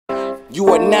You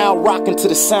are now rocking to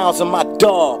the sounds of my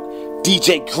dog,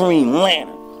 DJ Green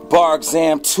Lantern. Bar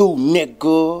exam 2,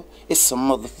 nigga. It's a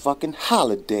motherfucking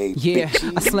holiday, yeah,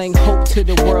 bitches. I slang hope to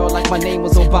the world like my name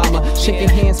was Obama. Shaking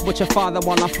hands with your father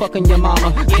while I'm fucking your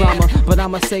mama. Drama, but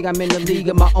I'ma say I'm in the league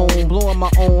of my own. Blowing my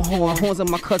own horn, horns of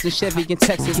my cousin Chevy in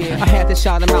Texas. I had to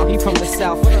shout him out, he from the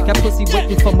south. Got pussy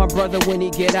waiting for my brother when he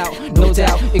get out. No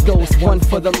doubt, it goes 1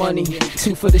 for the money,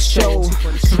 2 for the show,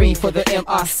 3 for the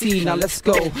MIC. Now let's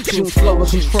go, June flow of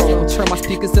control. Turn my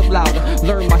speakers up louder,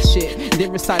 learn my shit,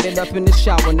 then recite it up in the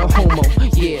shower, no homo.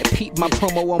 Yeah, peep my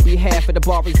promo on behalf of the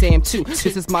bar exam 2.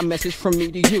 This is my message from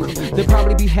me to you. They'll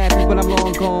probably be happy when I'm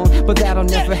long gone, but that'll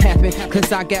never happen,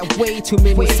 cause I got way too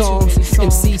many songs.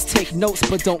 MCs take notes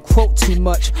but don't quote too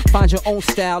much. Find your own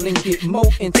style and get more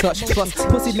in touch. Plus,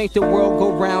 pussy make the world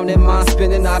go round and mine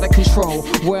spinning out of control.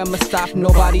 Where I'ma stop,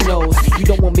 nobody knows. You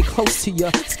don't want me close to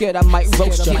you, scared I might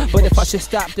roast you. But if I should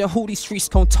stop, then who these streets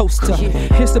gon' toast to?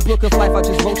 Here's the book of life, I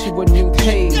just wrote you a new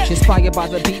page. Inspired by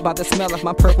the beat, by the smell of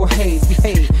my purple haze.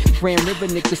 Behave, Grand River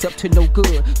niggas up to no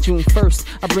good. June 1st,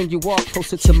 I bring you all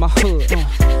closer to my hood.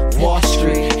 Wall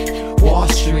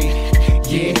Street,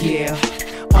 yeah, yeah,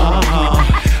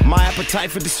 My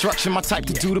appetite for destruction, my type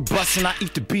to do the bustin'. I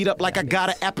eat the beat up like I got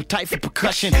an appetite for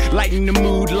percussion. Lighten the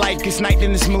mood like it's night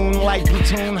in this moonlight.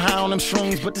 Platoon high on them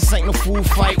shrooms, but this ain't no fool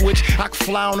fight. Which I can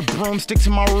fly on a broom, stick to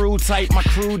my rule type. My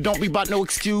crew don't be about no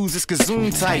excuse, it's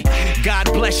gazoon type.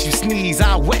 God bless you, sneeze,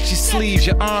 I'll wet your sleeves.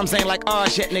 Your arms ain't like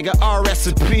ours yet, nigga, our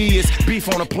recipe is beef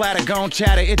on a platter, gon'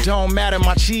 chatter, it don't matter.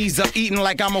 My cheese up eating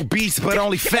like I'm obese, but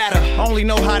only fatter. Only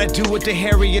know how to do it the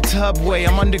Harriet Tub way.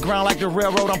 I'm underground like the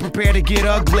railroad, I'm prepared to get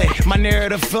ugly. My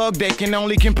narrative thug, they can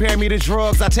only compare me to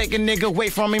drugs. I take a nigga away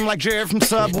from him like Jared from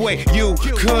Subway. You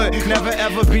could never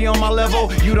ever be on my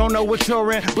level. You don't know what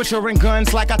you're in, but you're in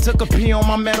guns like I took a pee on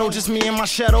my metal. Just me and my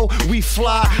shadow, we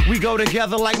fly. We go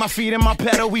together like my feet and my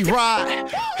pedal, we ride.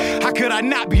 How could I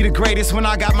not be the greatest when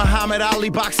I got Muhammad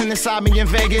Ali boxing inside me in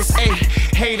Vegas? Hey,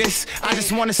 haters, I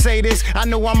just wanna say this. I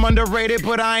know I'm underrated,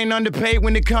 but I ain't underpaid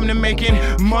when it come to making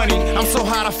money. I'm so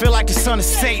hot, I feel like the son of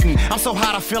Satan. I'm so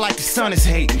hot, I feel like the sun is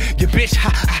hating. Your bitch,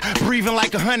 breathing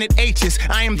like 100 H's.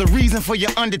 I am the reason for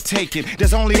your undertaking.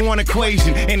 There's only one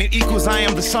equation, and it equals I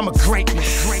am the sum of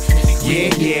greatness.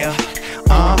 Yeah, yeah,